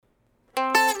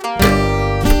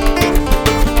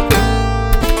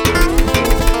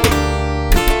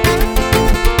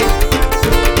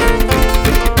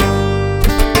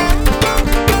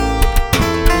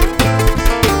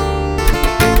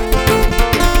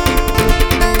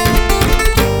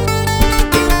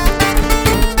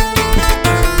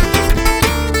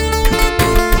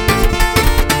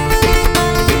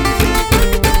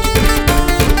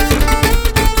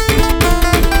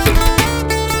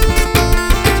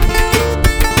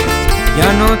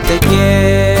Ya no te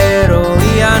quiero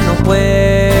y ya no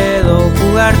puedo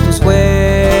jugar tus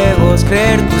juegos,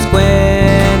 creer tus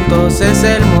cuentos. Es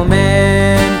el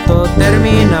momento,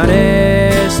 terminar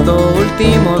esto.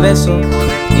 Último beso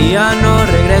y ya no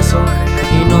regreso.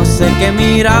 Y no sé qué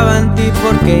miraba en ti,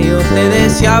 porque yo te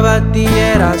deseaba a ti.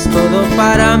 Eras todo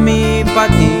para mí, pa'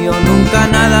 ti yo nunca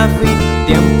nada fui.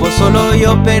 Tiempo solo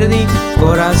yo perdí,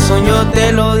 corazón yo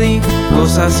te lo di.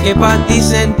 Cosas que pa' ti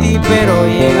sentí, pero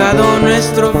llegado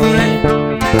nuestro fin.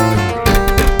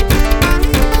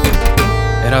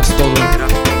 Eras todo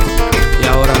y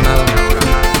ahora nada.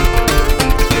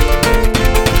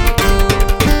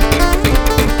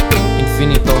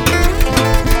 Infinito.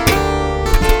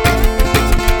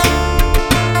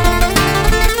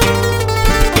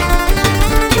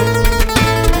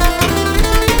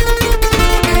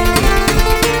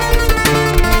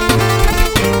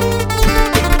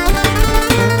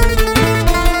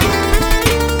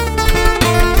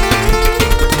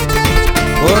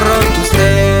 Borro tus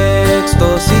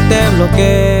textos y te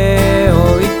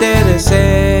bloqueo y te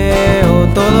deseo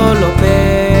todo lo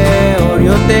peor.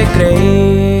 Yo te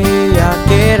creía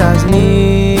que eras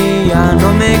mía,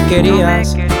 no me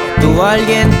querías, tú a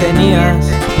alguien tenías.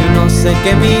 Y no sé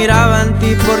qué miraba en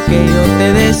ti, porque yo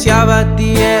te deseaba a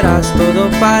ti. Eras todo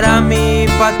para mí,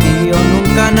 pa' ti yo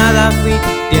nunca nada fui.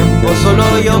 Tiempo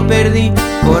solo yo perdí,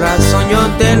 corazón yo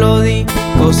te lo di.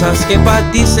 Cosas que pa'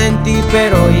 ti sentí,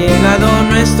 pero llegado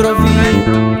nuestro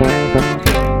fin.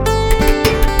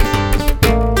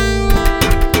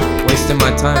 Wasting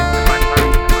my time.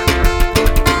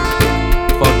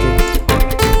 Fuck it.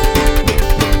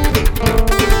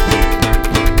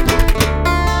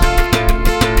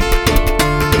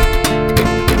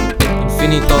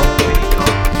 Infinito.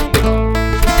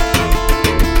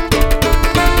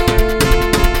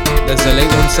 Desde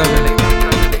late 17.